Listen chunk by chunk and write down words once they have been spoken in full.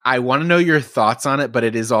I want to know your thoughts on it, but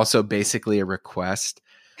it is also basically a request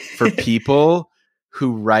for people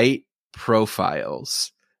who write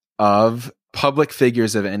profiles of public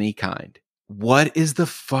figures of any kind. What is the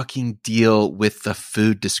fucking deal with the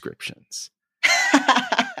food descriptions?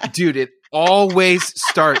 Dude, it always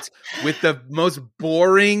starts with the most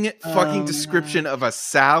boring fucking description of a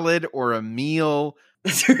salad or a meal.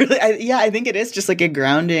 It's really, I think it is just like a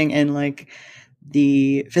grounding in like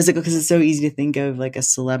the physical, because it's so easy to think of like a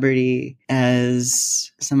celebrity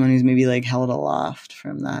as someone who's maybe like held aloft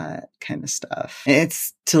from that kind of stuff.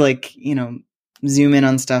 It's to like, you know, zoom in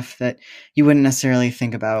on stuff that you wouldn't necessarily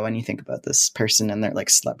think about when you think about this person and their like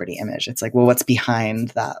celebrity image. It's like, well, what's behind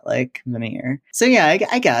that like veneer? So yeah,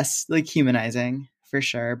 I guess like humanizing for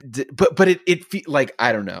sure. But it like,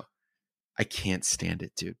 I don't know. I can't stand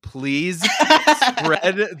it, dude. Please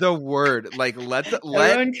spread the word. Like let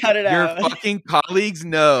cut it your out. fucking colleagues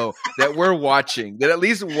know that we're watching, that at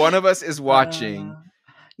least one of us is watching.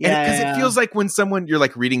 Yeah, because it feels like when someone, you're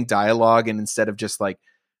like reading dialogue and instead of just like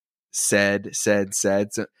said, so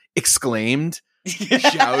exclaimed,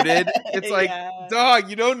 shouted. It's like, dog,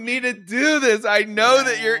 you don't need to do this. I know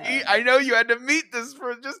that I know you had to meet this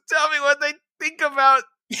person. Just tell me what they think about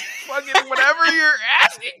fucking whatever you're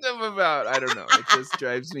asking them about. I don't know. It just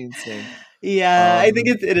drives me insane. Yeah, I think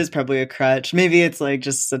it is probably a crutch. Maybe it's like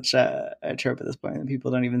just such a trope at this point that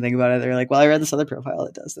people don't even think about it. They're like, well, I read this other profile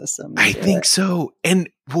that does this. So I think so. And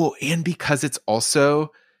because it's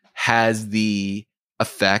also has the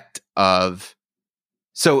effect of,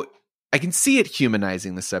 so I can see it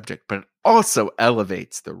humanizing the subject, but it also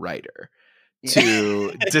elevates the writer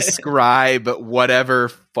to describe whatever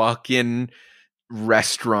fucking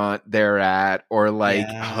restaurant they're at or like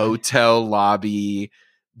hotel lobby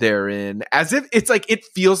they're in, as if it's like, it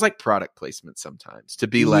feels like product placement sometimes to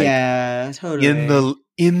be like, totally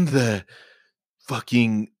in the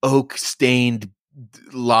fucking oak stained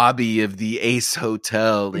lobby of the Ace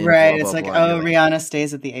Hotel, right? Blah, it's blah, like, blah. oh, Rihanna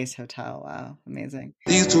stays at the Ace Hotel. Wow, amazing.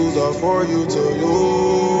 These tools are for you to use.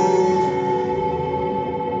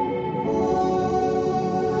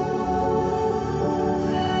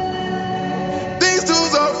 These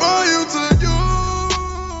tools are for you to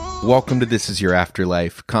use. Welcome to This Is Your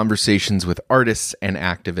Afterlife, conversations with artists and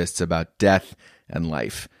activists about death and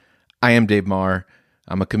life. I am Dave Marr.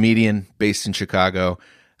 I'm a comedian based in Chicago.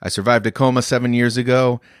 I survived a coma 7 years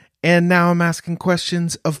ago, and now I'm asking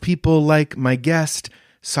questions of people like my guest,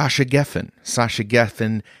 Sasha Geffen. Sasha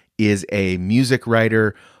Geffen is a music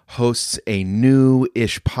writer, hosts a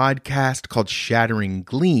new-ish podcast called Shattering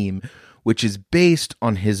Gleam, which is based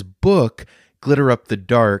on his book, Glitter Up the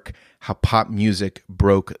Dark, How Pop Music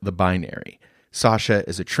Broke the Binary. Sasha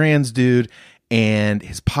is a trans dude, and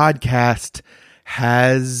his podcast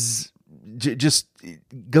has just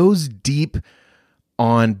goes deep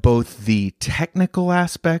on both the technical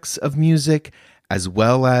aspects of music as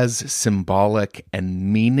well as symbolic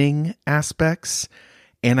and meaning aspects.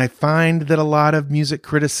 And I find that a lot of music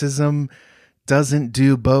criticism doesn't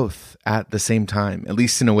do both at the same time, at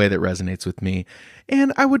least in a way that resonates with me.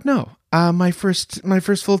 And I would know. My first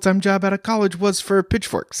full-time job out of college was for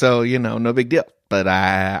Pitchfork, so, you know, no big deal. But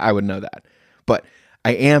I would know that. But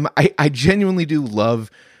I genuinely do love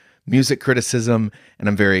music criticism, and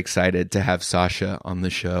I'm very excited to have Sasha on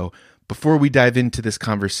the show. Before we dive into this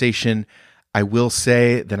conversation, I will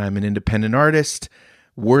say that I'm an independent artist.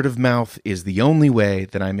 Word of mouth is the only way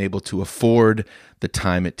that I'm able to afford the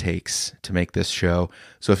time it takes to make this show.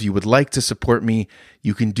 So if you would like to support me,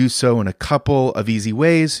 you can do so in a couple of easy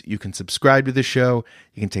ways. You can subscribe to the show.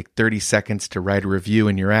 You can take 30 seconds to write a review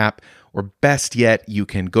in your app. Or best yet, you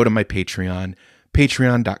can go to my Patreon,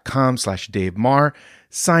 patreon.com/Dave Marr.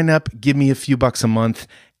 Sign up, give me a few bucks a month,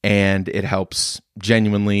 and it helps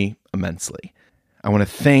genuinely immensely. I want to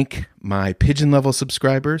thank my Pigeon Level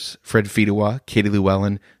subscribers, Fred Fedewa, Katie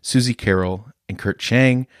Llewellyn, Susie Carroll, and Kurt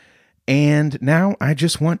Chang. And now I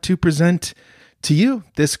just want to present to you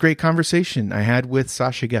this great conversation I had with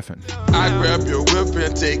Sasha Geffen. I grab your whip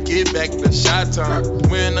and take it back to Chi-Town.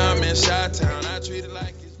 When I'm in Chi-Town, I treat it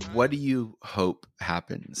like it's mine. What do you hope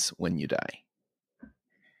happens when you die?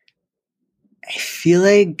 I feel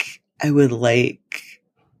like I would like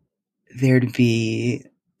there to be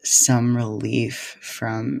some relief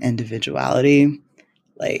from individuality.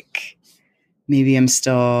 Like maybe I'm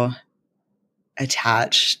still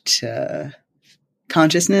attached to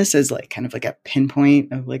consciousness as like kind of like a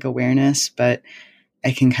pinpoint of like awareness, but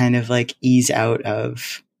I can kind of like ease out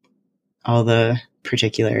of all the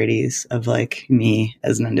particularities of like me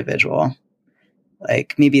as an individual.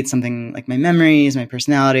 Like maybe it's something like my memories, my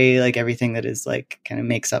personality, like everything that is like kind of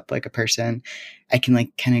makes up like a person. I can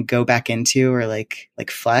like kind of go back into, or like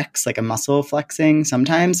flex, like a muscle flexing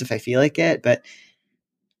sometimes if I feel like it. But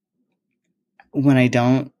when I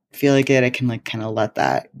don't feel like it, I can like kind of let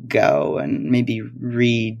that go and maybe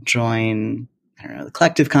rejoin, I don't know, the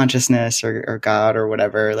collective consciousness or God or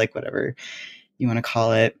whatever, like whatever you want to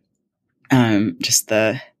call it. Just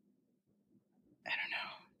the, I don't know,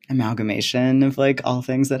 amalgamation of like all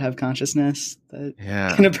things that have consciousness that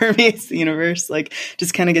kind of permeates the universe. Like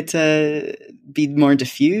just kind of get to be more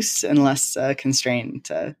diffuse and less constrained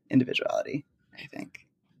to individuality, I think.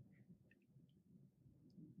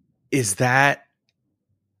 Is that,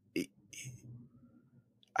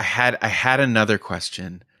 I had another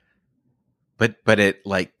question, but it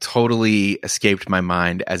like totally escaped my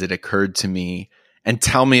mind as it occurred to me, and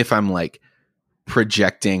tell me if I'm like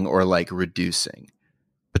projecting or like reducing,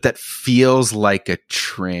 but that feels like a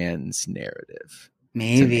trans narrative.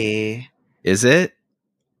 Maybe. Is it?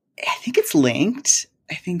 I think it's linked.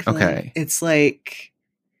 I think okay. It's like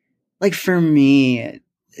for me,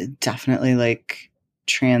 definitely like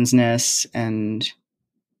transness and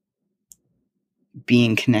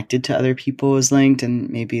being connected to other people is linked, and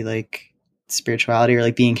maybe like spirituality or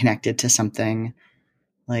like being connected to something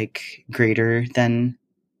like greater than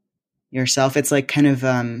yourself. It's like kind of,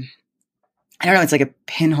 I don't know, it's like a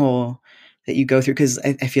pinhole that you go through, because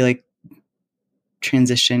I feel like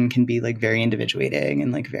transition can be like very individuating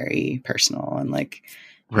and like very personal and like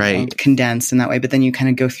condensed in that way. But then you kind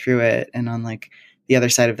of go through it, and on like the other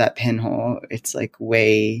side of that pinhole, it's like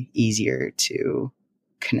way easier to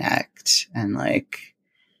connect and like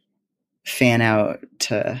fan out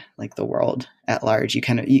to like the world at large. You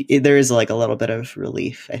kind of, there is like a little bit of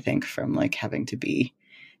relief, I think, from like having to be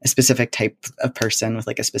a specific type of person with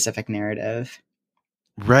like a specific narrative.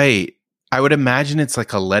 Right. I would imagine it's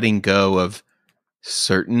like a letting go of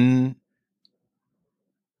certain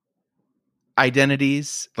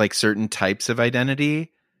identities, like certain types of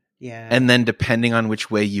identity. Yeah. And then depending on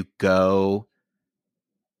which way you go,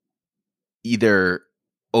 either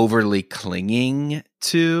overly clinging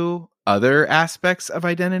to other aspects of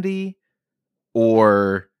identity,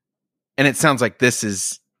 or, and it sounds like this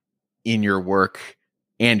is in your work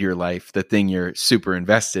and your life, the thing you're super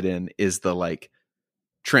invested in is the like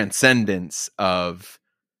transcendence of,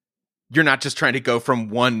 you're not just trying to go from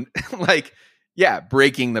one, like, yeah,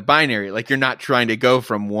 breaking the binary. Like you're not trying to go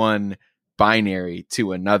from one binary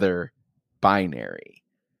to another binary.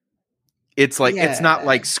 It's like, it's not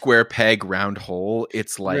like square peg, round hole.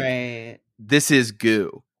 It's like, this is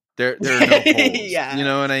goo. There are no holes. You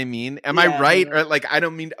know what I mean? Am I right? Or like, I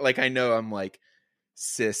don't mean, like, I know I'm like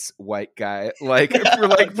cis white guy, like for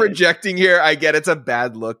like projecting here. I get it's a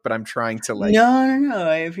bad look, but I'm trying to like, no.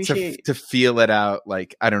 I appreciate to feel it out.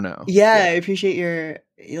 Like, I don't know. I appreciate your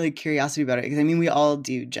like curiosity about it, because I mean we all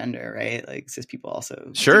do gender, right? Like cis people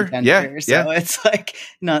also do gender, so it's like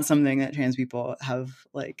not something that trans people have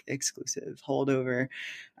like exclusive hold over.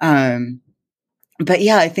 But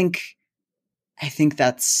yeah, I think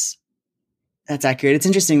that's accurate. It's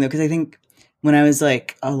interesting though, because I think when I was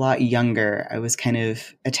like a lot younger, I was kind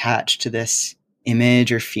of attached to this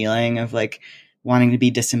image or feeling of like wanting to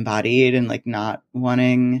be disembodied and like not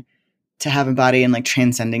wanting to have a body, and like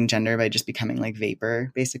transcending gender by just becoming like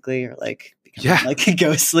vapor basically, or like becoming like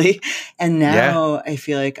ghostly. And now I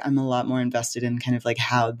feel like I'm a lot more invested in kind of like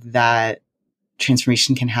how that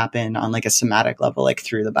transformation can happen on like a somatic level, like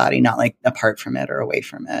through the body, not like apart from it or away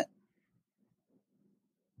from it.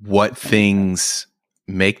 What things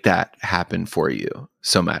make that happen for you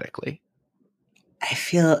somatically?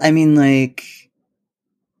 I mean, like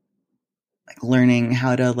learning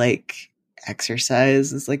how to like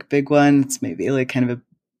exercise is like a big one. It's maybe like kind of a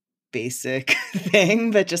basic thing,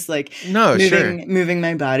 but just like moving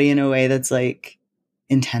my body in a way that's like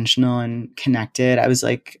intentional and connected. I was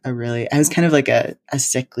kind of like a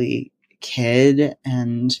sickly kid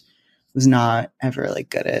and was not ever like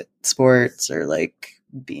good at sports or like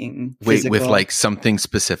being physical. With like something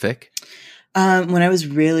specific? When I was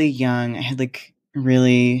really young, I had like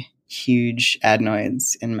really huge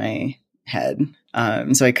adenoids in my head.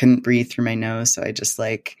 So I couldn't breathe through my nose. So I just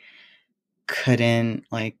like couldn't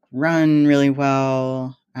like run really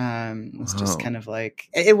well. It was just kind of like,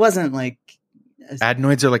 it wasn't like.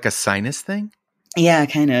 Adenoids are like a sinus thing? Yeah,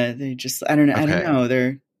 kind of. They just, I don't know. Okay. I don't know.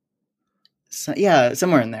 They're,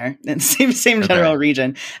 somewhere in there. Same general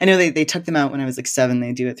region. I know they took them out when I was like 7.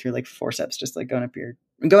 They do it through like forceps, just like going up your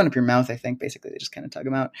mouth, I think. Basically, they just kind of tug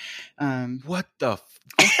them out. What the?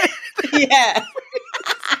 Yeah.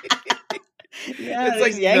 It's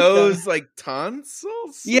like nose, like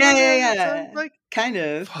tonsils. Yeah. Like kind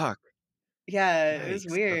of. Fuck. Yeah, yikes. It was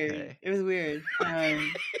weird. Okay. It was weird.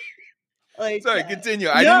 Like, Sorry, continue.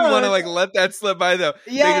 I didn't want to like let that slip by though.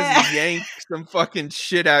 Yeah. They just yank some fucking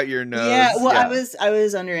shit out your nose. Yeah, well, I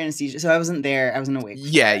was under anesthesia, so I wasn't there. I wasn't awake.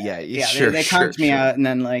 Yeah. Sure, they conked me out, and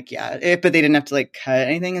then like, but they didn't have to like cut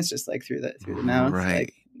anything. It's just like through the mouth, right?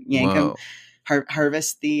 Like yank them,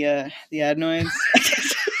 harvest the adenoids.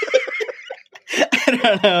 I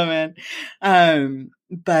don't know, man.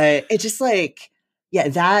 But it just like,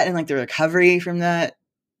 that and like the recovery from that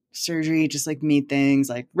surgery just like made things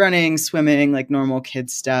like running, swimming, like normal kid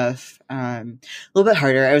stuff a little bit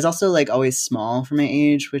harder. I was also like always small for my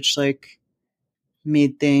age, which like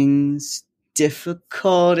made things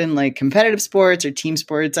difficult in like competitive sports or team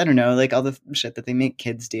sports. I don't know, like all the shit that they make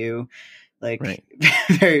kids do, like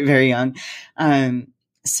very, very young.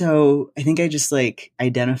 So I think I just like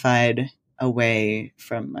identified away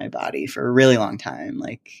from my body for a really long time.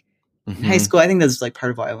 Like in high school, I think that's like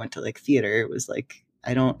part of why I went to like theater. It was like,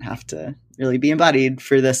 I don't have to really be embodied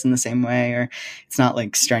for this in the same way, or it's not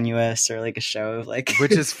like strenuous or like a show of like,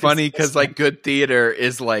 which is funny because like good theater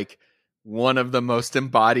is like one of the most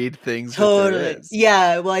embodied things. Totally.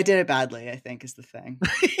 Yeah. Well, I did it badly, I think is the thing.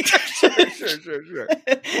 Sure.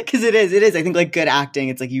 Cause it is. I think like good acting,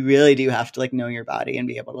 it's like, you really do have to like know your body and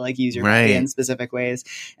be able to like use your body in specific ways.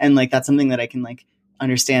 And like, that's something that I can like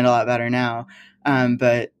understand a lot better now.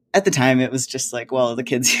 But at the time it was just like, well, the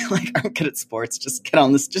kids like aren't good at sports. Just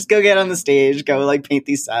go get on the stage, go like paint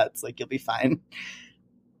these sets. Like you'll be fine.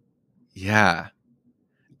 Yeah.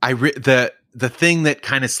 The thing that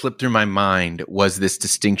kind of slipped through my mind was this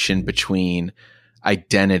distinction between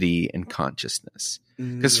identity and consciousness.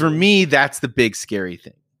 Because for me, that's the big scary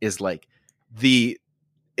thing is like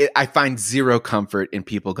I find zero comfort in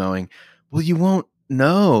people going, well, you won't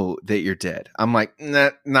know that you're dead. I'm like,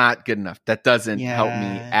 nah, not good enough. That doesn't help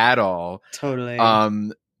me at all. Totally.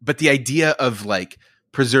 But the idea of like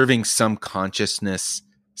preserving some consciousness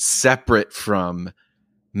separate from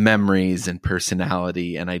memories and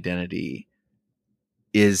personality and identity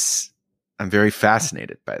I'm very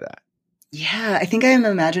fascinated by that. Yeah, I think I'm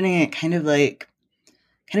imagining it kind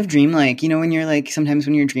of dreamlike. You know, when you're like, sometimes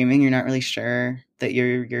when you're dreaming, you're not really sure that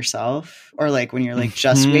you're yourself, or like when you're like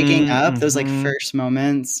just waking up, those like first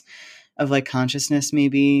moments of like consciousness,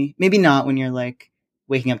 maybe not when you're like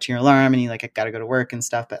waking up to your alarm and you like got to go to work and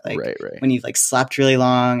stuff, but like when you've like slept really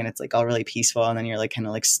long and it's like all really peaceful, and then you're like kind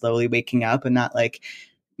of like slowly waking up, and that like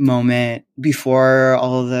moment before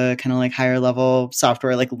all of the kind of like higher level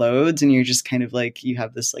software like loads, and you're just kind of like, you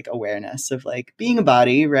have this like awareness of like being a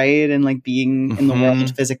body, right, and like being in the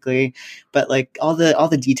world physically, but like all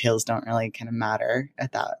the details don't really kind of matter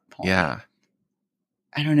at that point. I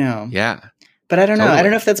don't know. But I don't know. I don't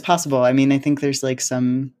know if that's possible. I mean, I think there's like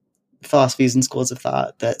some philosophies and schools of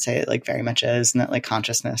thought that say it like very much is, and that like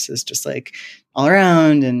consciousness is just like all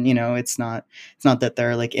around, and you know, it's not that there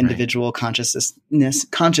are like individual consciousnesses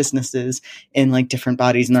in like different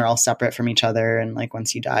bodies, and they're all separate from each other, and like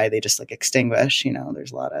once you die they just like extinguish. You know,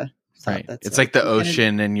 there's a lot of thought that's it's like the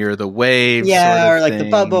ocean and you're the wave, or like the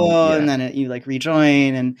bubble, and then you like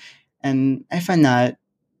rejoin, and I find that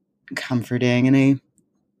comforting. And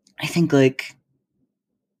I think like,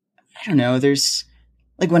 I don't know, there's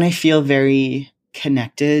like when I feel very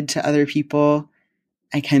connected to other people,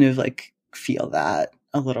 I kind of like feel that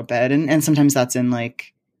a little bit. And sometimes that's in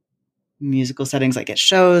like musical settings, like at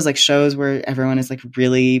shows where everyone is like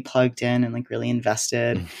really plugged in and like really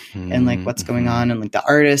invested in like what's going on. And like the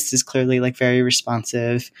artist is clearly like very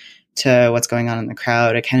responsive to what's going on in the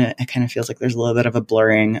crowd. It kind of feels like there's a little bit of a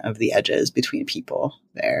blurring of the edges between people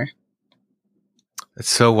there. It's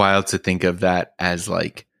so wild to think of that as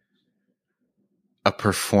like a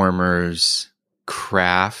performer's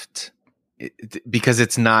craft, because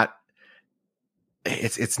it's not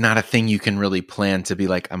a thing you can really plan to be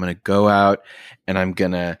like, I'm going to go out and I'm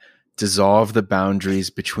going to dissolve the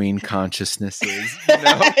boundaries between consciousnesses. You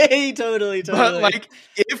know? Totally. But like,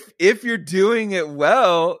 if you're doing it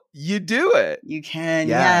well, you do it. You can.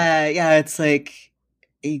 Yeah. It's like,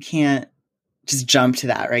 you can't just jump to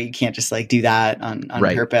that, right? You can't just like do that on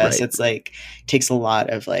purpose. It's like, it takes a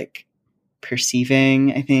lot of like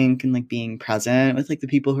perceiving, I think, and like being present with like the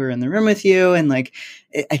people who are in the room with you. And like,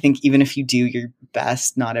 I think even if you do your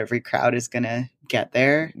best, not every crowd is going to get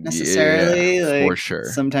there necessarily. Like, for sure.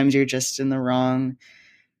 Sometimes you're just in the wrong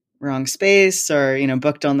space, or, you know,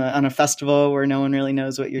 booked on a festival where no one really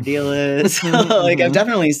knows what your deal is. Like I've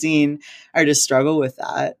definitely seen artists struggle with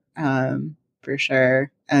that, for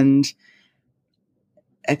sure. And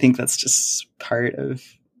I think that's just part of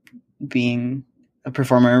being a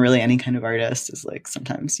performer, really any kind of artist, is like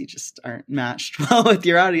sometimes you just aren't matched well with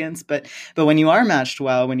your audience. But when you are matched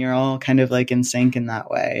well, when you're all kind of like in sync in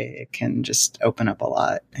that way, it can just open up a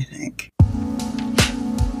lot, I think.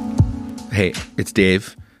 Hey, it's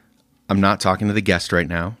Dave. I'm not talking to the guest right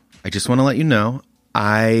now. I just want to let you know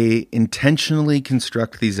I intentionally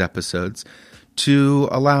construct these episodes to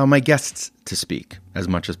allow my guests to speak as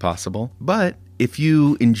much as possible. But if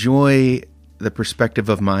you enjoy the perspective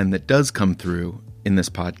of mine that does come through in this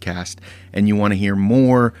podcast and you want to hear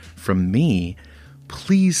more from me,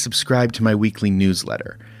 please subscribe to my weekly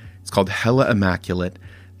newsletter. It's called Hella Immaculate.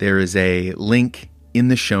 There is a link in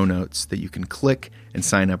the show notes that you can click and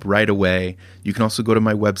sign up right away. You can also go to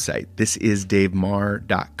my website,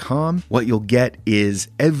 thisisdavemarr.com. What you'll get is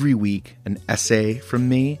every week an essay from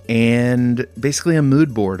me and basically a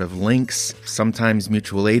mood board of links, sometimes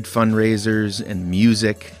mutual aid fundraisers and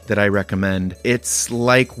music that I recommend. It's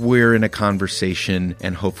like we're in a conversation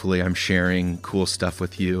and hopefully I'm sharing cool stuff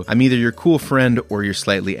with you. I'm either your cool friend or your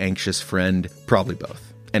slightly anxious friend, probably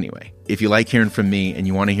both. Anyway, if you like hearing from me and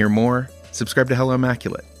you want to hear more, subscribe to Hello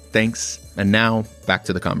Immaculate. Thanks. And now, back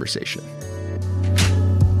to the conversation.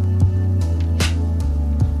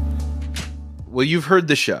 Well, you've heard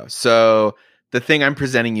the show. So the thing I'm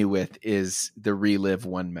presenting you with is the relive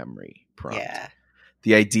one memory prompt. Yeah.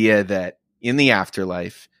 The idea that in the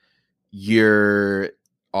afterlife,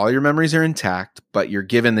 all your memories are intact, but you're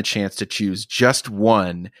given the chance to choose just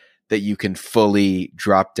one that you can fully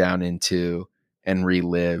drop down into and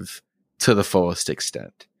relive to the fullest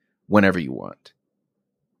extent whenever you want.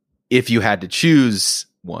 If you had to choose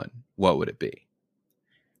one, what would it be?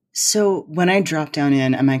 So when I drop down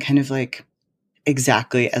in, am I kind of like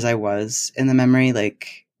exactly as I was in the memory?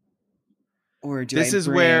 Like, or do this I is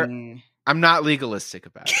where I'm not legalistic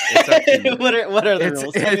about it. It's up to you. what are the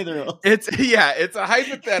rules? Tell me the rules. It's a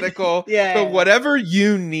hypothetical. Yeah. But whatever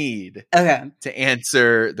you need to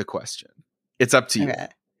answer the question. It's up to you. Okay.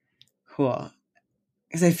 Cool.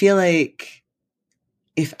 Because I feel like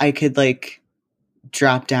if I could like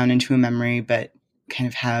drop down into a memory, but kind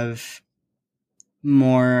of have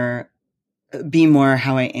be more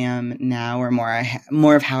how I am now, or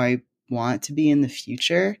more of how I want to be in the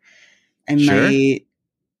future, I might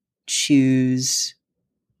choose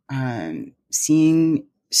seeing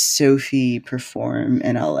Sophie perform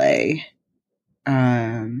in LA,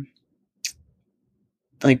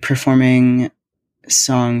 like performing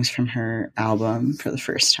songs from her album for the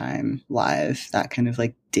first time live, that kind of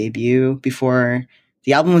like debut before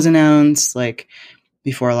the album was announced, like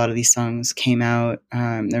before a lot of these songs came out.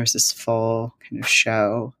 There was this full kind of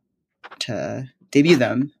show to debut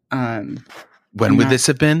them. When would this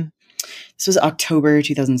have been? This was October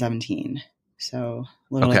 2017. So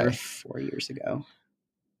a little over 4 years ago.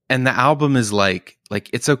 And the album is like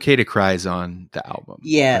It's Okay to Cry is on the album.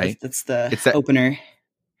 Yeah, right? That's the opener.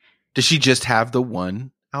 Does she just have the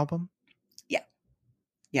one album? Yeah.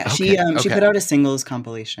 Yeah. Okay, she put out a singles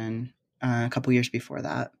compilation a couple years before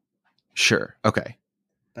that. Sure. Okay.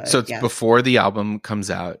 But, so it's before the album comes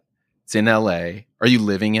out. It's in LA. Are you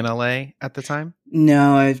living in LA at the time?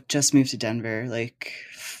 No, I've just moved to Denver like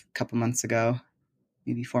a couple months ago,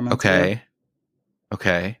 maybe 4 months ago.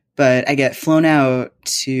 Okay. But I get flown out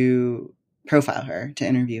to profile her, to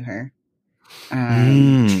interview her.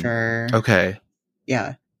 For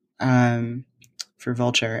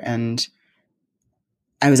Vulture. And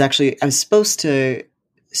I was supposed to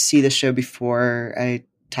see the show before I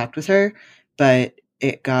talked with her, but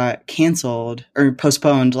it got canceled or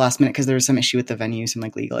postponed last minute because there was some issue with the venue, some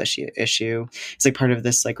like legal issue. It's like part of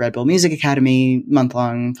this like Red Bull Music Academy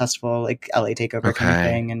month-long festival, like LA takeover kind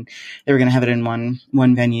of thing. And they were going to have it in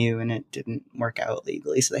one venue and it didn't work out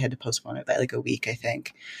legally. So they had to postpone it by like a week, I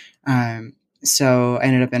think. So I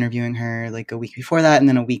ended up interviewing her like a week before that. And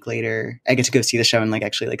then a week later, I get to go see the show and like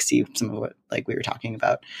actually like see some of what like we were talking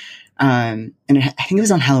about. And I think it was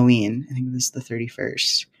on Halloween. I think it was the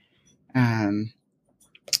 31st.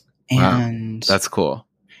 And that's cool.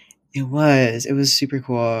 It was super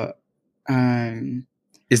cool.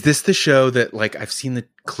 Is this the show that like I've seen the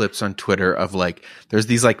clips on Twitter of like there's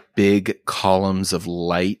these like big columns of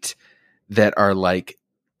light that are like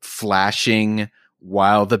flashing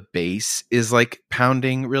while the bass is like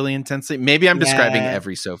pounding really intensely? Maybe I'm describing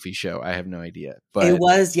every Sophie show. I have no idea. But it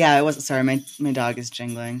was. Sorry, my dog is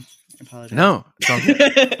jingling. I apologize. No, it's all good.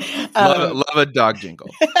 love a dog jingle.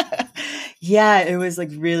 Yeah, it was like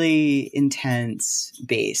really intense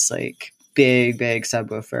bass, like big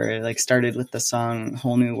subwoofer. Like started with the song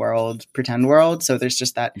 "Whole New World," "Pretend World." So there's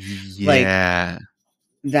just that, like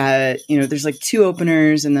that. There's like two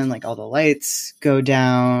openers, and then like all the lights go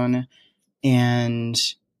down, and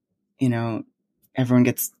everyone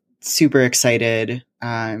gets super excited.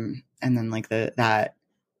 And then like that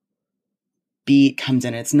beat comes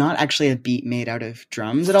in. It's not actually a beat made out of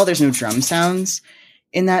drums at all. There's no drum sounds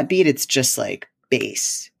in that beat. It's just like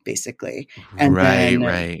bass, basically. And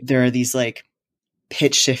then there are these like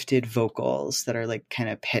pitch shifted vocals that are like kind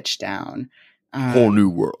of pitched down. Whole new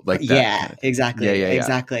world, like that. Yeah, kind of exactly. Yeah.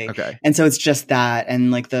 Exactly. Okay. And so it's just that, and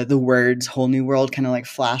like the words "whole new world" kind of like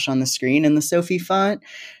flash on the screen in the Sophie font.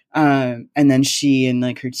 And then she and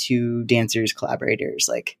like her two dancers collaborators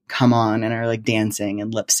like come on and are like dancing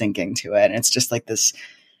and lip syncing to it. And it's just like this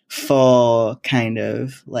full kind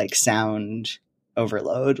of like sound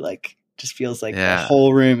overload, like just feels like the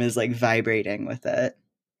whole room is like vibrating with it.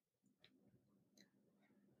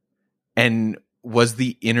 And was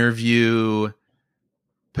the interview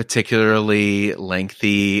particularly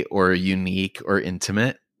lengthy or unique or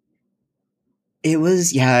intimate? It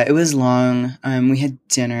was long. We had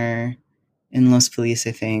dinner in Los Feliz,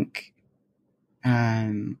 I think,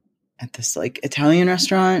 at this like Italian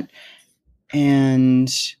restaurant,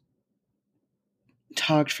 and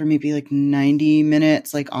talked for maybe like 90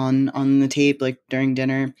 minutes, like on the tape, like during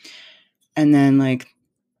dinner, and then like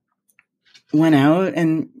went out,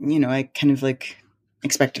 and you know, I kind of like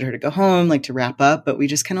expected her to go home, like to wrap up, but we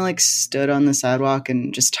just kind of like stood on the sidewalk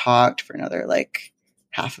and just talked for another like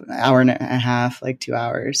half an hour and a half, like 2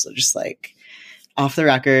 hours. So just like off the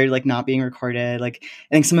record, like not being recorded. Like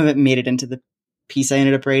I think some of it made it into the piece I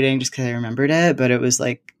ended up writing just because I remembered it, but it was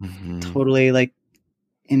like totally like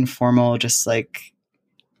informal, just like,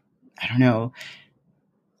 I don't know,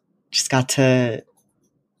 just got to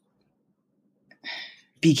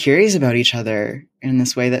be curious about each other in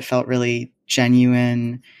this way that felt really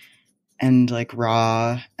genuine and like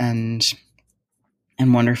raw and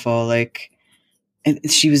wonderful. Like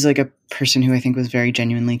she was like a person who I think was very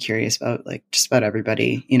genuinely curious about like just about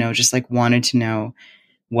everybody, you know, just like wanted to know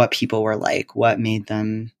what people were like, what made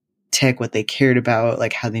them tick, what they cared about,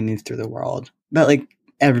 like how they moved through the world, but like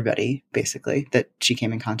everybody basically that she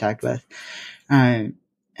came in contact with. And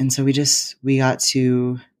so we got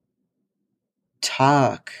to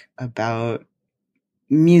talk about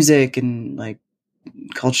music and like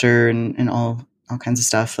culture and all kinds of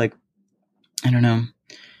stuff. Like, I don't know.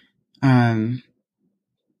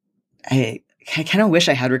 I kind of wish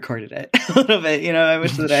I had recorded it a little bit, you know, I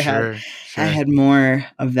wish that I had more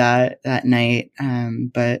of that night.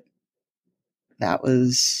 But that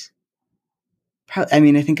was probably, I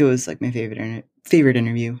mean, I think it was like my favorite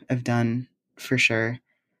interview I've done for sure.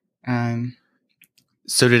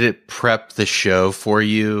 So did it prep the show for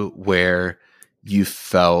you where you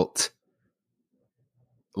felt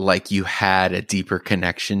like you had a deeper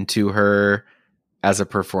connection to her as a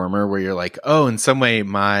performer, where you're like, oh, in some way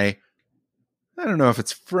I don't know if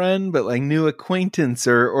it's friend, but like new acquaintance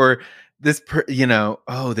or this, you know,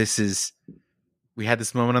 oh, we had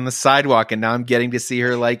this moment on the sidewalk and now I'm getting to see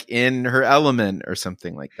her like in her element or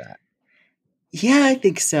something like that. Yeah, I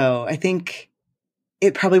think so. I think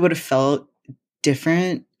it probably would have felt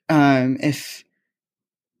different if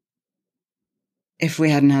we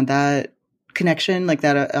hadn't had that connection, like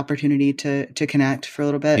that opportunity to connect for a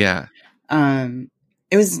little bit. Yeah.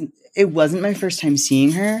 It wasn't my first time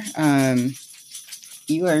seeing her.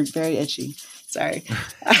 You are very itchy. Sorry.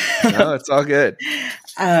 No, it's all good.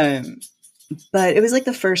 But it was like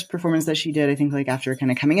the first performance that she did, I think, like after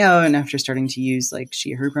kind of coming out and after starting to use like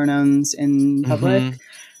she, her pronouns in public. Mm-hmm.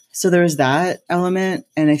 So there was that element.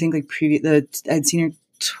 And I think like I'd seen her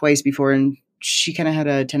twice before, and she kind of had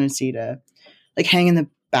a tendency to like hang in the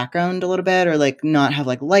background a little bit, or like not have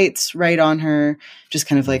like lights right on her, just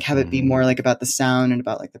kind of like have it be more like about the sound and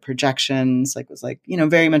about like the projections, like was like, you know,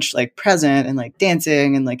 very much like present and like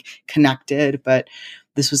dancing and like connected. But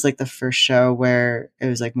this was like the first show where it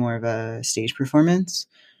was like more of a stage performance,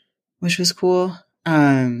 which was cool.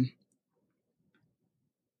 And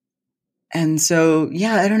so,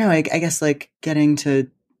 yeah, I don't know. I guess like getting to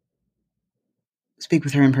speak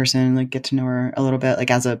with her in person, like get to know her a little bit,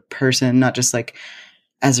 like as a person, not just like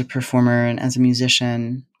as a performer and as a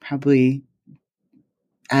musician, probably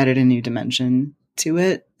added a new dimension to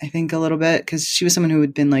it, I think, a little bit, because she was someone who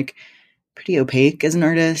had been like pretty opaque as an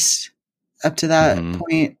artist up to that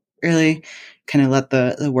point, really kind of let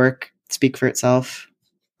the work speak for itself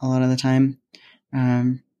a lot of the time.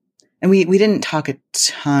 And we didn't talk a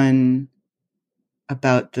ton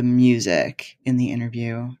about the music in the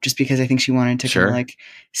interview, just because I think she wanted to kind of like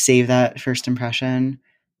save that first impression.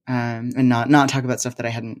 And not talk about stuff that I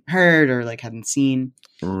hadn't heard or like hadn't seen.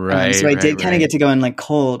 Right. So I did kind of get to go in like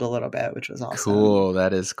cold a little bit, which was awesome. Cool.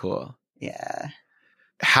 That is cool. Yeah.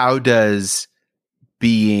 How does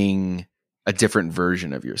being a different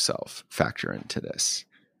version of yourself factor into this?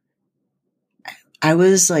 I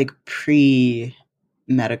was like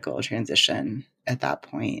pre-medical transition at that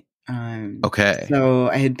point. Okay. So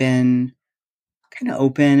I had been kind of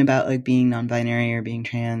open about like being non-binary or being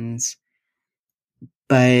trans,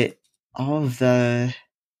 but all of the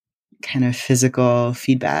kind of physical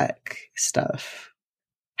feedback stuff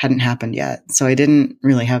hadn't happened yet. So I didn't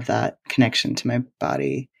really have that connection to my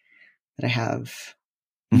body that I have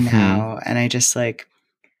now. And I just like,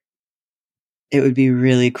 it would be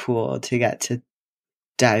really cool to get to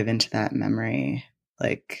dive into that memory,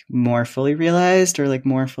 like more fully realized or like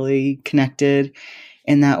more fully connected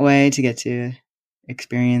in that way, to get to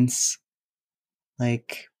experience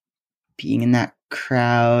like being in that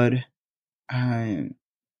crowd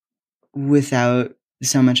without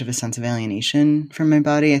so much of a sense of alienation from my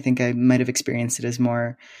body. I think I might have experienced it as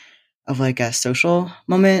more of like a social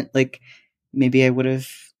moment. Like maybe I would have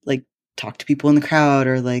like talked to people in the crowd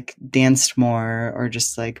or like danced more or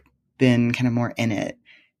just like been kind of more in it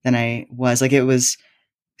than I was. Like it was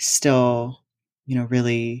still, you know,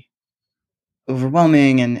 really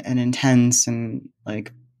overwhelming and intense and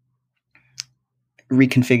like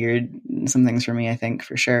reconfigured some things for me, I think,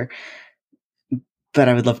 for sure. But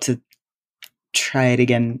I would love to try it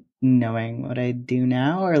again knowing what I do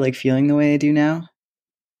now or like feeling the way I do now.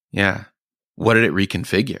 Yeah. What did it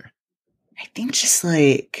reconfigure? I think just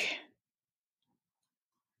like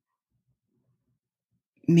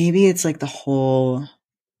maybe it's like the whole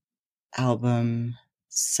album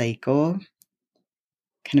cycle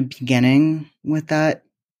kind of beginning with that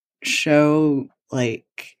show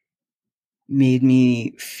like made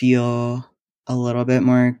me feel a little bit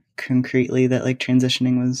more concretely that like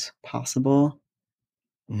transitioning was possible.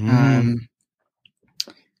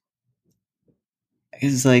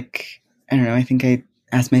 It's like, I don't know, I think I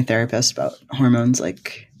asked my therapist about hormones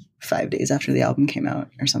like 5 days after the album came out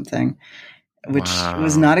or something, which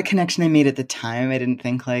was not a connection I made at the time. I didn't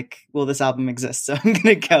think like, well, this album exists, so I'm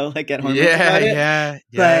gonna go like get hormones about it. Yeah.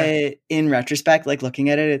 But in retrospect, like looking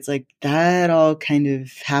at it, it's like that all kind of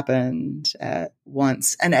happened at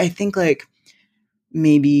once. And I think like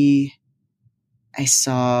maybe I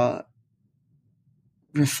saw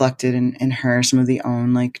reflected in her some of the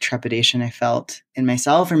own like trepidation I felt in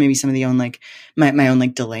myself, or maybe some of the own like my own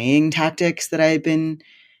like delaying tactics that I had been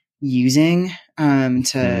using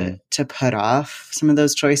to put off some of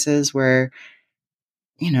those choices, where,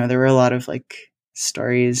 you know, there were a lot of like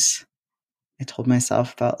stories I told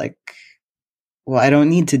myself about like, well, I don't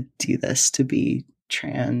need to do this to be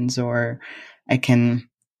trans, or I can,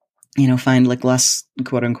 you know, find like less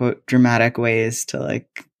quote unquote dramatic ways to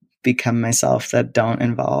like become myself that don't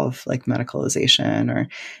involve like medicalization, or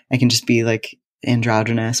I can just be like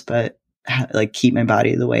androgynous, but like keep my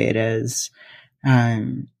body the way it is.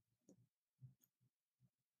 And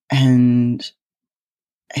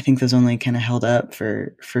I think those only kind of held up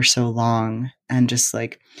for so long, and just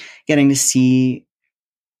like getting to see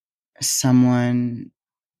someone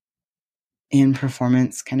in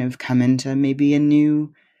performance kind of come into maybe a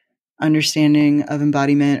new understanding of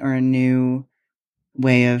embodiment or a new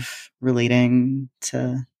way of relating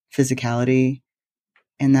to physicality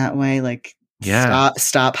in that way, like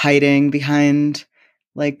stop hiding behind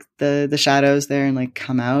like the shadows there and like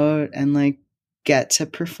come out and like get to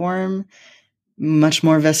perform much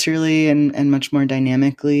more viscerally and much more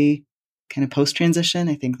dynamically kind of post transition.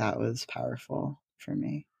 I think that was powerful for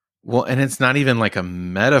me. Well, and it's not even like a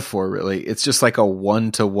metaphor, really. It's just like a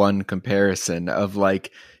one-to-one comparison of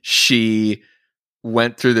like, she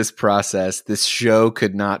went through this process. This show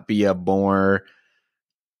could not be a more,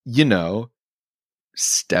 you know,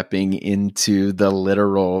 stepping into the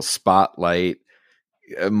literal spotlight,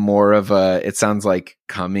 more of a, it sounds like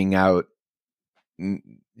coming out,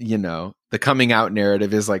 you know, the coming out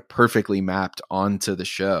narrative is like perfectly mapped onto the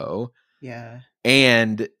show. Yeah.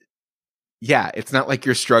 And yeah, it's not like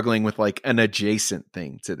you're struggling with like an adjacent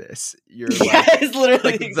thing to this. You're like, it's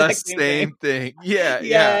literally like the same thing.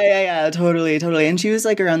 Yeah. Totally. And she was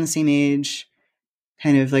like around the same age,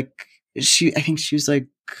 kind of like I think she was like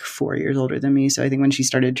 4 years older than me. So I think when she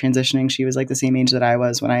started transitioning, she was like the same age that I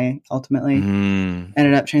was when I ultimately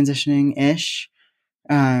ended up transitioning ish.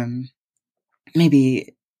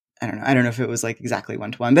 Maybe, I don't know. I don't know if it was like exactly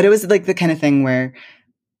 1-to-1, but it was like the kind of thing where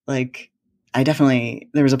like,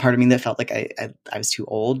 there was a part of me that felt like I was too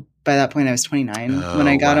old by that point. I was 29 when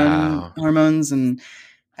I got on hormones, and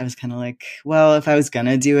I was kind of like, well, if I was going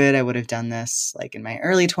to do it, I would have done this like in my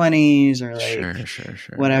early 20s or like sure.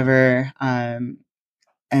 whatever.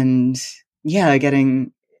 And yeah,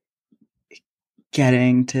 getting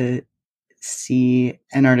to see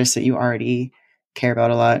an artist that you already care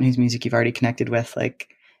about a lot and whose music you've already connected with, like,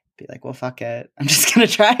 be like, well, fuck it. I'm just going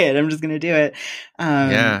to try it. I'm just going to do it.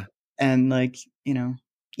 Yeah. And like, you know,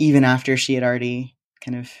 even after she had already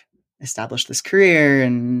kind of established this career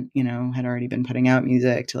and, you know, had already been putting out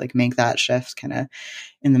music, to like make that shift kind of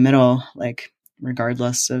in the middle, like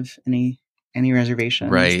regardless of any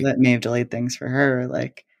reservations Right. that may have delayed things for her,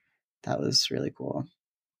 like that was really cool.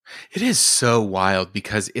 It is so wild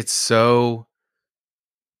because it's so,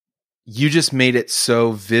 you just made it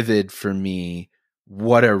so vivid for me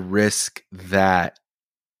what a risk that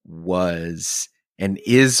was and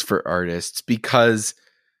is for artists, because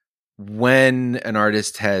when an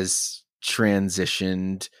artist has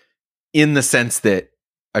transitioned, in the sense that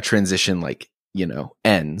a transition, like, you know,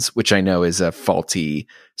 ends, which I know is a faulty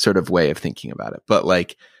sort of way of thinking about it, but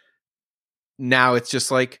like now it's just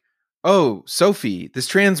like, oh, Sophie, this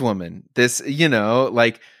trans woman, this, you know,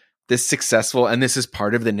 like this successful, and this is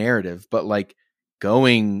part of the narrative, but like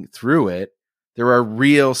going through it, there are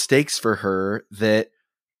real stakes for her that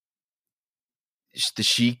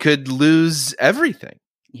she could lose everything.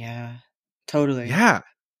 Yeah, totally. Yeah.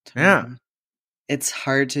 Totally. Yeah. It's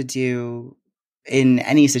hard to do in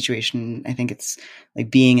any situation. I think it's like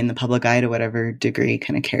being in the public eye to whatever degree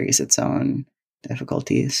kind of carries its own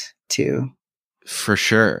difficulties too. For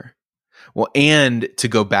sure. Well, and to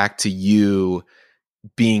go back to you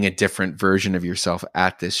being a different version of yourself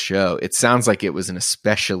at this show, it sounds like it was an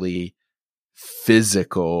especially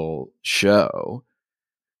physical show.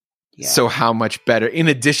 Yeah. So how much better, in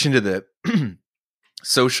addition to the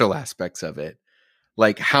social aspects of it,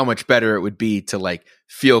 like how much better it would be to like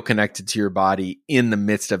feel connected to your body in the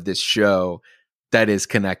midst of this show that is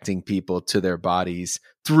connecting people to their bodies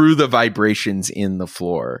through the vibrations in the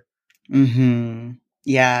floor. Mm-hmm.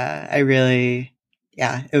 Yeah, it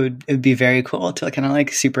would be very cool to kind of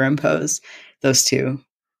like superimpose those 2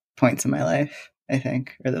 points in my life, I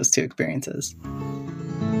think, or those 2 experiences.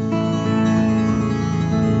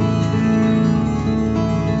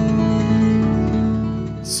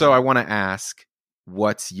 So I want to ask,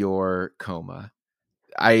 what's your coma?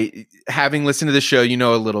 Having listened to the show, you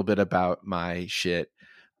know a little bit about my shit.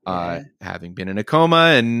 Having been in a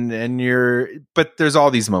coma and but there's all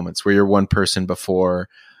these moments where you're one person before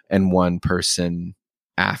and one person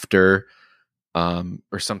after,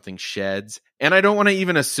 or something sheds. And I don't want to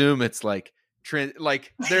even assume it's like,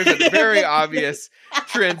 there's a very obvious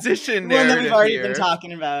transition narrative one that we've already here. been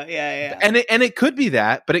talking about. Yeah. And it could be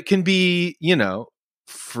that, but it can be, you know,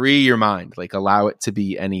 free your mind, like allow it to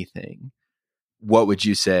be anything. What would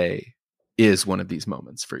you say is one of these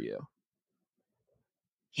moments for you?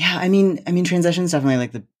 Yeah, I mean, transition is definitely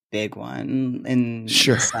like the big one in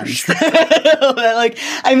Sure. the sense that, like,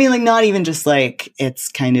 I mean, like not even just like it's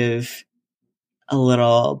kind of a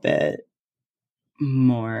little bit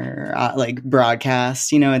more like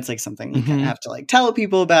broadcast, you know, it's like something you kind of have to like tell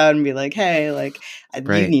people about and be like, hey, like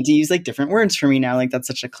you need to use like different words for me now. Like that's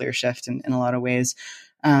such a clear shift in a lot of ways.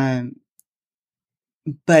 But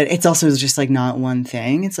it's also just like not one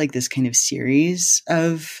thing. It's like this kind of series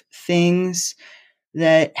of things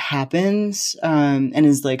that happens and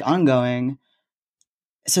is like ongoing.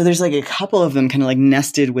 So there's like a couple of them kind of like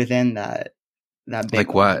nested within that big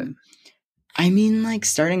like what one. I mean, like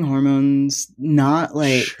starting hormones, not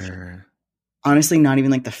like honestly, not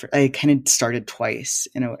even like I kind of started twice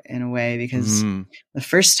in a way, because the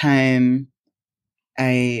first time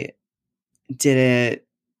I did it,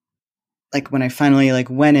 like when I finally like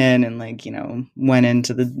went in and like, you know, went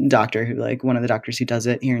into the doctor who like one of the doctors who does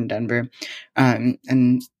it here in Denver.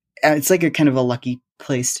 And it's like a kind of a lucky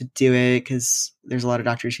place to do it because there's a lot of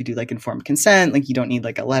doctors who do like informed consent. Like you don't need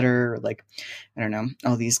like a letter or like, I don't know,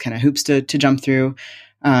 all these kind of hoops to jump through.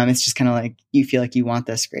 It's just kind of like, you feel like you want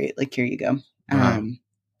this, great. Like, here you go. Wow.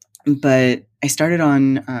 But I started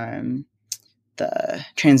on, the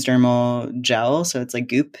transdermal gel. So it's like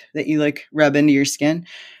goop that you like rub into your skin,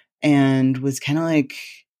 and was kind of like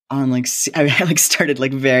on like, I like started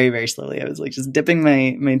like very, very slowly. I was like just dipping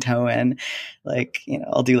my toe in, like, you know,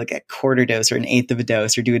 I'll do like a quarter dose or an eighth of a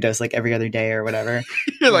dose or do a dose like every other day or whatever.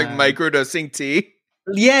 You're like microdosing tea.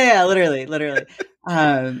 Yeah, literally. Like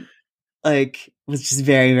was just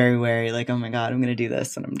very, very wary. Like, oh my God, I'm going to do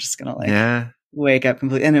this. And I'm just going to like wake up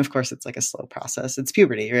completely. And of course it's like a slow process. It's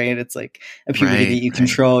puberty, right? It's like a puberty that you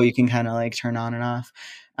control. You can kind of like turn on and off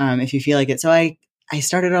if you feel like it. So I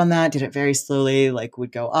started on that, did it very slowly, like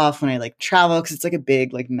would go off when I like travel, because it's like a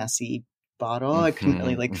big, like messy bottle. I couldn't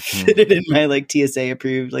really like fit it in my like TSA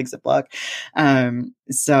approved like Ziploc.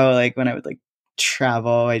 So like when I would like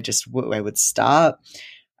travel, I would stop.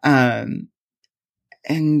 And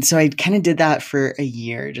and so I kind of did that for a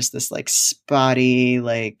year, just this like spotty,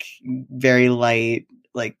 like very light,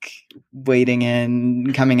 like waiting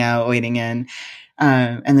in, coming out, waiting in.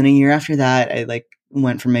 And then a year after that, I like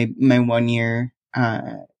went for my 1 year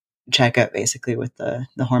checkup basically with the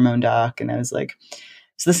hormone doc. And I was like,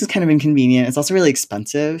 so this is kind of inconvenient. It's also really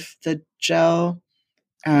expensive, the gel.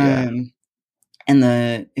 And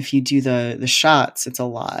if you do the shots, it's a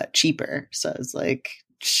lot cheaper. So I was like,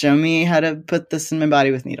 show me how to put this in my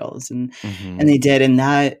body with needles. And they did. And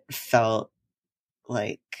that felt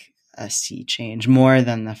like a sea change more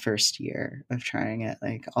than the first year of trying it.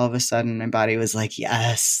 Like all of a sudden my body was like,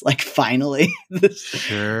 yes, like finally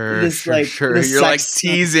sure. You're like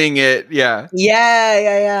teasing it. Yeah.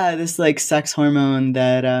 This like sex hormone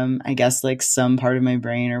that, I guess like some part of my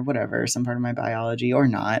brain or whatever, some part of my biology or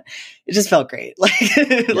not, it just felt great. Like,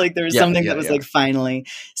 like there was something that was like finally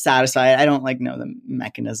satisfied. I don't like know the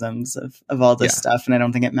mechanisms of all this stuff. And I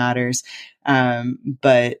don't think it matters.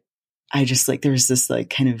 But I just like, there was this like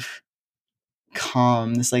kind of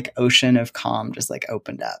calm, this like ocean of calm just like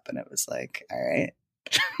opened up, and it was like, all right,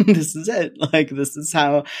 this is it. Like, this is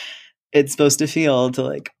how it's supposed to feel to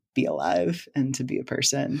like be alive and to be a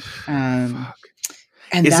person. And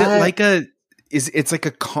is it like it's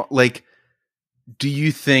like like, do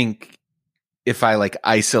you think if I like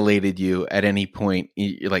isolated you at any point,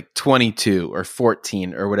 like 22 or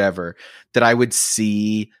 14 or whatever, that I would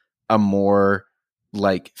see a more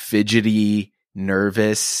like fidgety,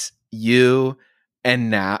 nervous you?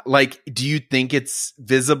 And now, like, do you think it's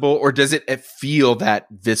visible, or does it feel that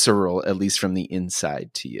visceral, at least from the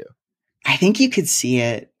inside to you? I think you could see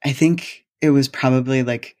it. I think it was probably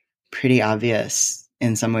like pretty obvious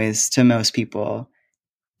in some ways to most people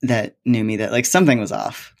that knew me that like something was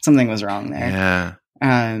off, something was wrong there.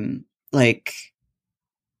 Yeah. Like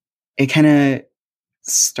it kind of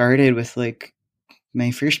started with like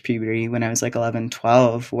my first puberty when I was like 11,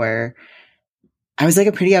 12, where I was like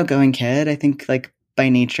a pretty outgoing kid. I think like by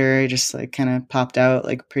nature, I just like kind of popped out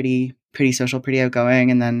like pretty social, pretty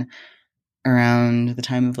outgoing. And then around the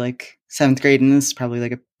time of like 7th grade, and this is probably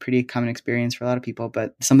like a pretty common experience for a lot of people,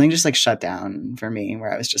 but something just like shut down for me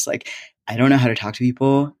where I was just like, I don't know how to talk to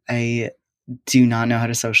people. I do not know how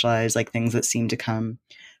to socialize. Like things that seem to come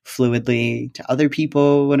fluidly to other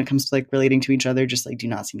people when it comes to like relating to each other just like do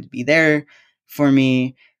not seem to be there for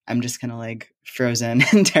me. I'm just kind of like frozen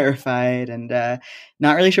and terrified and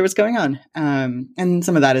not really sure what's going on. And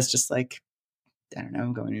some of that is just like, I don't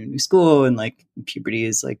know, going to a new school, and like puberty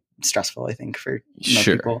is like stressful, I think, for most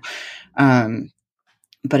people.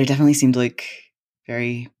 But it definitely seemed like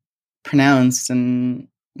very pronounced, and,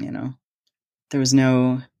 you know, there was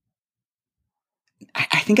no,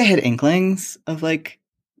 I think I had inklings of like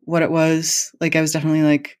what it was. Like I was definitely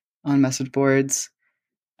like on message boards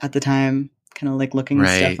at the time, kind of like looking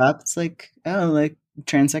stuff up. It's like, oh, like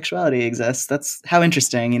transsexuality exists. That's how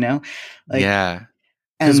interesting, you know? Like, yeah.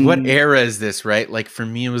 Because what era is this, right? Like for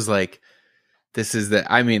me, it was like, this is the,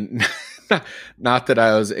 I mean, not that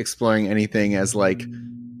I was exploring anything as like,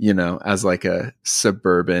 you know, as like a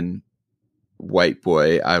suburban white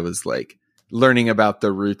boy. I was like learning about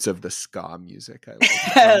the roots of the ska music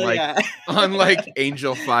I like on like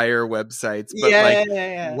Angel Fire websites.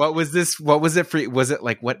 But what was this? What was it for? Was it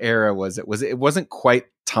like, what era was it? It wasn't quite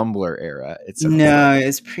Tumblr era. No,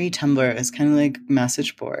 it's pre-Tumblr. It's kind of like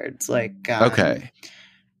message boards. Like,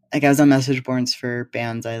 like I was on message boards for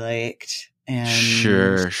bands I liked. And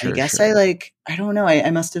I guess I don't know. I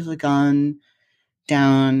must have like gone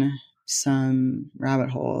down some rabbit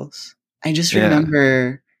holes. I just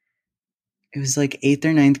remember it was like 8th or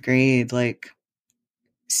 9th grade, like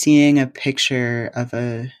seeing a picture of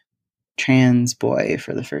a trans boy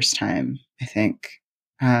for the first time, I think.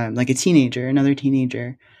 Like another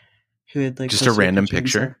teenager who had like just a random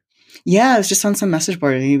picture. Yeah, it was just on some message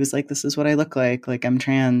board. And he was like, this is what I look like. Like I'm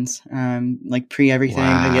trans, like pre everything.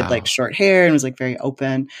 Wow. Like, he had like short hair and was like very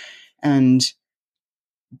open. And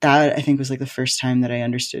that I think was like the first time that I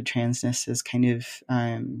understood transness as kind of,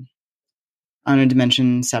 on a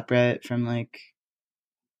dimension separate from like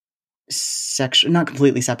sexual, not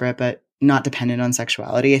completely separate, but not dependent on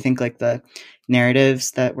sexuality. I think like the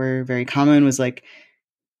narratives that were very common was like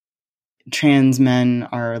trans men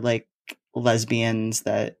are like lesbians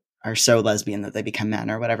that are so lesbian that they become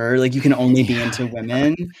men or whatever. Or like you can only be into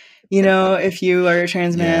women, you know, if you are a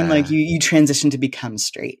trans man, like you transition to become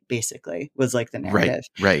straight, basically, was like the narrative.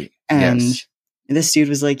 Right. And this dude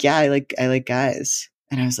was like, yeah, I like guys.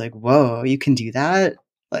 And I was like, whoa, you can do that?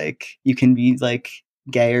 Like you can be like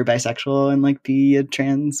gay or bisexual and like be a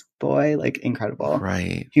trans boy? Like incredible.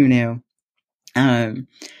 Right. Who knew?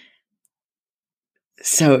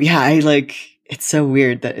 So yeah, I like, it's so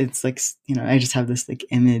weird that it's like, you know, I just have this like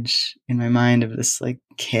image in my mind of this like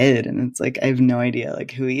kid, and it's like I have no idea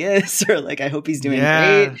like who he is, or like I hope he's doing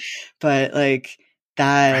great, but like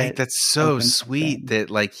that, right, that's so sweet that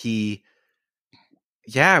like he,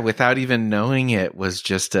 without even knowing it, was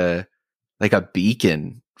just a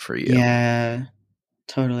beacon for you. Yeah,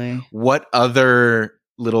 totally. What other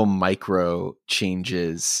little micro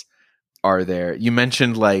changes are there? You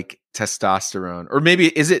mentioned like testosterone, or maybe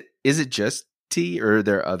is it just T, or are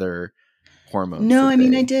there other hormones? No, I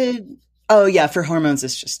mean, I did. Oh yeah, for hormones,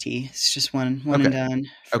 it's just T. It's just one Okay. and done.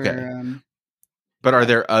 Okay. But are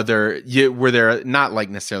there other? Were there not like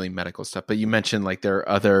necessarily medical stuff, but you mentioned like there are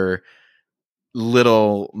other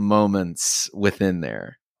little moments within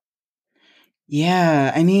there.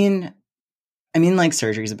 Yeah, I mean, like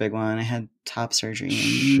surgery is a big one. I had top surgery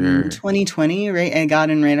in 2020, right? I got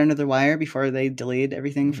in right under the wire before they delayed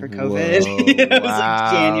everything for COVID. It was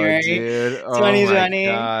like January, dude. 2020.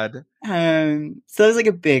 Oh my God. So it was like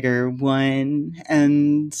a bigger one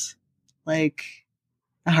and like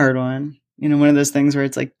a hard one. You know, one of those things where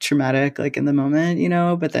it's like traumatic, like in the moment, you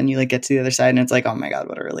know, but then you like get to the other side and it's like, oh my God,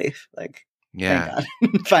 what a relief. Like, yeah,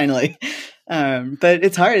 thank God. Finally. But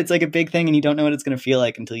it's hard. It's like a big thing and you don't know what it's going to feel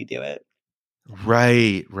like until you do it.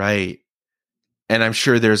 Right. And I'm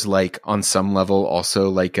sure there's like on some level also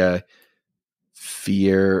like a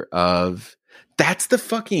fear of, that's the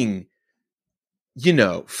fucking, you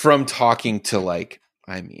know, from talking to like,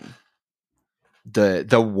 I mean,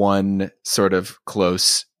 the one sort of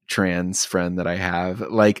close trans friend that I have,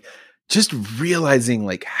 like just realizing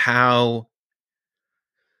like how,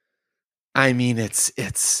 I mean, it's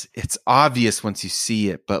obvious once you see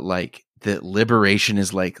it, but like that liberation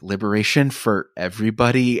is like liberation for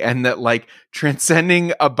everybody, and that like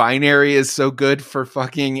transcending a binary is so good for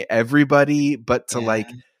fucking everybody, but to like,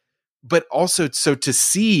 but also so to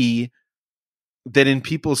see that in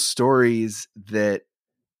people's stories that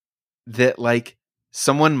like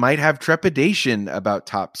someone might have trepidation about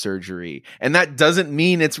top surgery, and that doesn't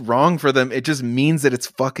mean it's wrong for them. It just means that it's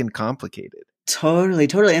fucking complicated. Totally.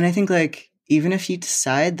 And I think like, even if you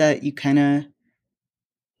decide that you kind of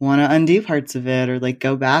want to undo parts of it or like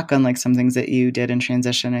go back on like some things that you did in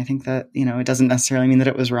transition, I think that, you know, it doesn't necessarily mean that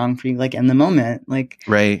it was wrong for you, like in the moment. Like,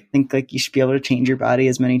 right. I think like you should be able to change your body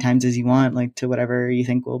as many times as you want, like to whatever you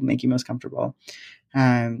think will make you most comfortable.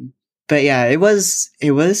 But yeah, it was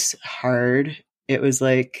hard. It was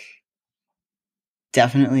like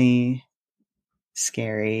definitely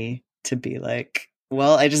scary to be like,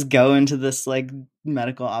 well, I just go into this like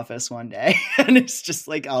medical office one day and it's just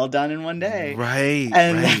like all done in one day. Right.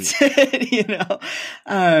 And that's it, you know?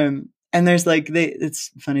 And there's like, it's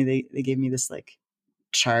funny. They gave me this like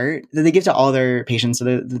chart that they give to all their patients. So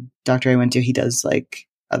the doctor I went to, he does like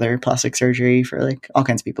other plastic surgery for like all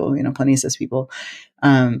kinds of people, you know, plenty of cis people.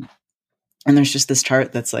 And there's just this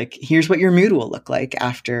chart that's like, here's what your mood will look like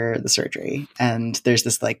after the surgery. And there's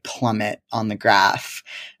this like plummet on the graph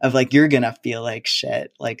of like, you're going to feel like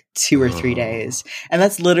shit, like 2 or 3 days. And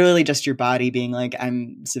that's literally just your body being like,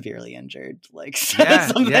 I'm severely injured. Like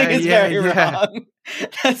something is very wrong.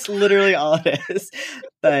 That's literally all it is.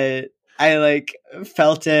 But I like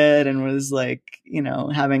felt it and was like, you know,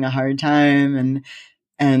 having a hard time.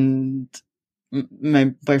 And my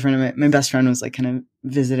boyfriend and my best friend was like kind of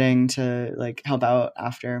visiting to like help out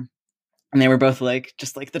after, and they were both like,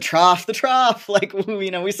 just like the trough, like, you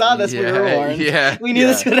know, we saw this, we were warned, we knew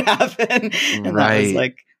this would happen. And that was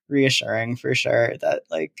like reassuring for sure that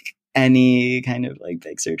like any kind of like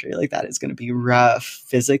big surgery like that is going to be rough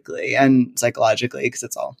physically and psychologically because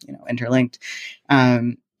it's all, you know, interlinked.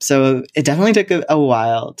 So it definitely took a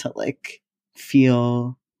while to like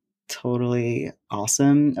feel totally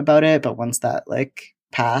awesome about it, but once that like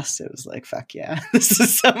passed, it was like, fuck yeah, this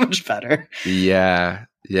is so much better. Yeah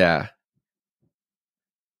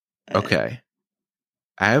Okay,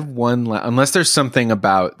 I have one unless there's something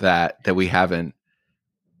about that we haven't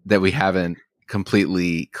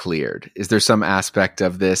completely cleared. Is there some aspect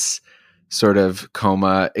of this sort of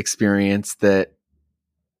coma experience that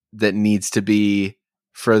needs to be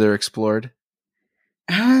further explored?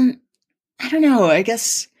 I don't know, I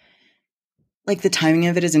guess like the timing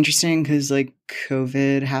of it is interesting because like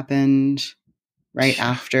COVID happened right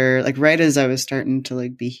after, like right as I was starting to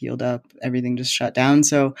like be healed up, everything just shut down.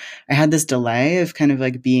 So I had this delay of kind of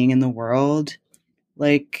like being in the world,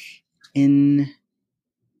 like in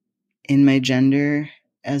my gender,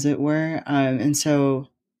 as it were. And so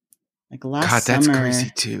like last summer. God, that's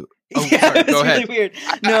crazy too. Oh, yeah, sorry, go really ahead. Weird.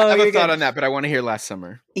 No, I have a thought on that, but I want to hear last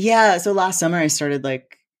summer. Yeah, so last summer I started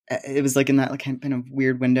like, it was like in that like kind of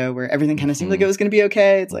weird window where everything kind of seemed like it was going to be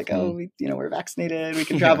okay. It's like, oh, we're vaccinated, we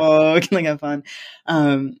can travel, we can like have fun.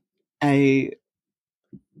 I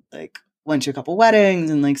like went to a couple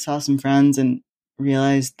weddings and like saw some friends and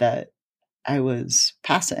realized that I was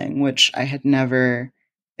passing, which I had never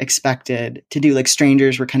expected to do. Like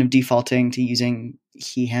strangers were kind of defaulting to using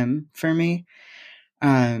he, him for me.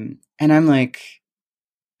 And I'm like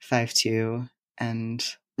 5'2" and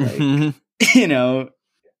like,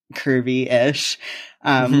 curvy-ish.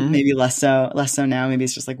 Maybe less so now. Maybe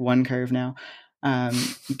it's just like one curve now.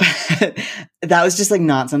 But that was just like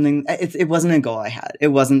not something, it wasn't a goal I had. It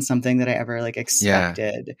wasn't something that I ever like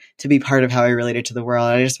expected to be part of how I related to the world.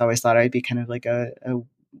 I just always thought I'd be kind of like a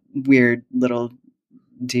weird little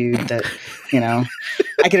dude that,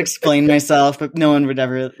 I could explain myself, but no one would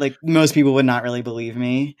ever, like most people would not really believe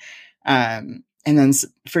me. And then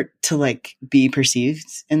to like be perceived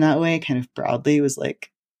in that way kind of broadly was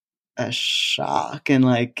like a shock and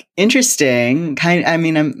like interesting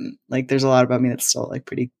I'm like, there's a lot about me that's still like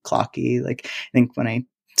pretty clocky. Like I think when I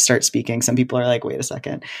start speaking, some people are like, wait a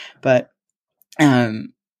second, but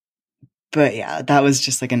yeah, that was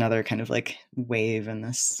just like another kind of like wave in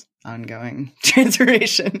this ongoing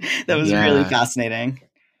transformation that was really fascinating.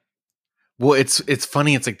 Well, it's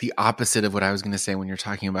funny. It's like the opposite of what I was going to say when you're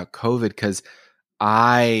talking about COVID, because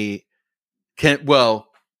I can,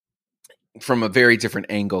 from a very different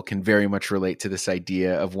angle, can very much relate to this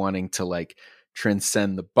idea of wanting to like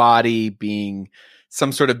transcend the body, being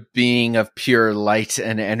some sort of being of pure light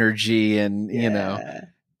and energy. And,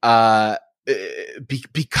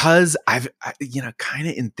 because I've kind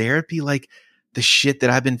of in therapy, like the shit that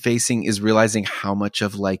I've been facing is realizing how much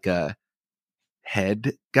of like a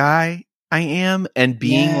head guy I am, and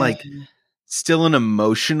being like still an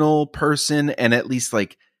emotional person and at least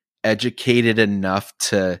like educated enough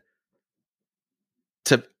to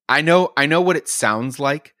I know what it sounds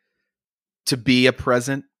like to be a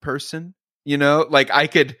present person, like I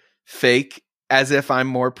could fake as if I'm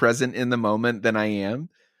more present in the moment than I am,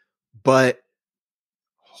 but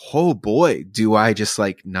oh boy, do I just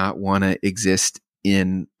like not want to exist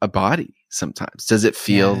in a body sometimes. Does it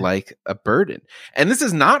feel like a burden? And this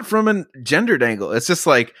is not from a gendered angle. It's just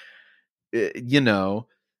like,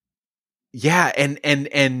 and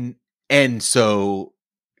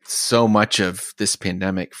so much of this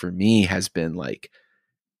pandemic for me has been like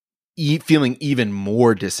feeling even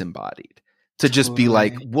more disembodied, to just be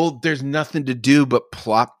like, well, there's nothing to do but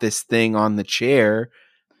plop this thing on the chair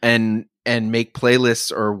and make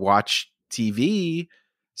playlists or watch TV.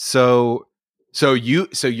 So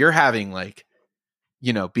you're having like,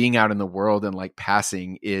 being out in the world and like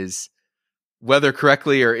passing is, whether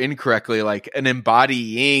correctly or incorrectly, like an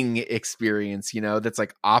embodying experience, that's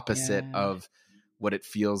like opposite of what it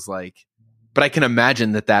feels like. But I can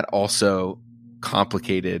imagine that also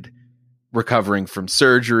complicated recovering from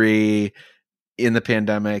surgery in the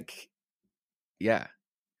pandemic. Yeah.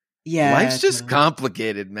 Life's just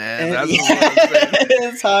complicated, man. That's what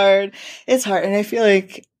I'm saying. It's hard. And I feel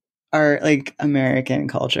like our like American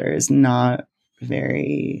culture is not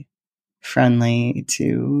very friendly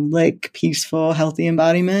to like peaceful, healthy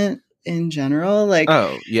embodiment in general. Like,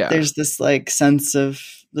 there's this like sense of,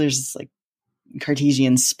 there's this like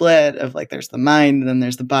Cartesian split of like, there's the mind and then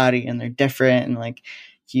there's the body, and they're different. And like,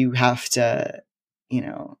 you have to,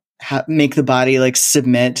 make the body like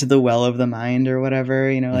submit to the will of the mind or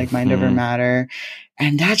whatever, like mind over matter.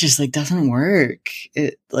 And that just like doesn't work.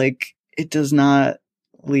 It does not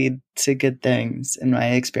lead to good things in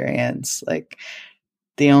my experience. Like,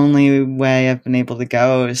 the only way I've been able to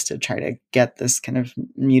go is to try to get this kind of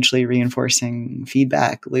mutually reinforcing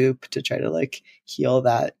feedback loop to try to like heal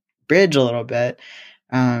that bridge a little bit,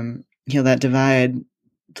 heal that divide,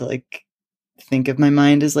 to like think of my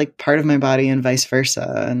mind as like part of my body and vice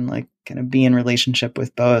versa, and like kind of be in relationship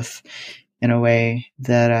with both in a way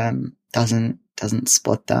that doesn't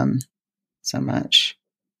split them so much.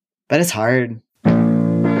 But it's hard.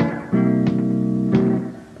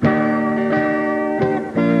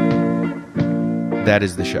 That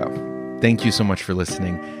is the show. Thank you so much for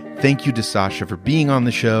listening. Thank you to Sasha for being on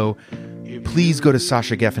the show. Please go to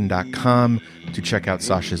sashageffen.com to check out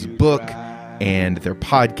Sasha's book and their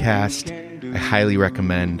podcast. I highly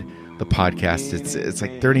recommend the podcast. It's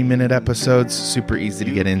like 30-minute episodes, super easy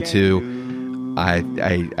to get into.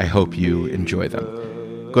 I hope you enjoy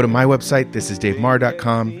them. Go to my website,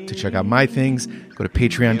 thisisdavemarr.com, to check out my things. Go to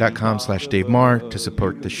patreon.com/DaveMarr to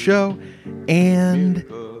support the show. And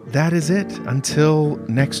that is it. Until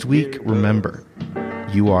next week, remember,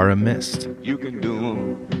 you are a mist. You can do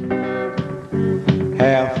them.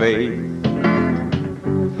 Have faith.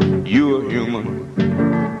 You're human.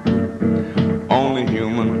 only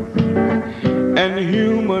human. And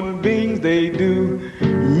human beings, they do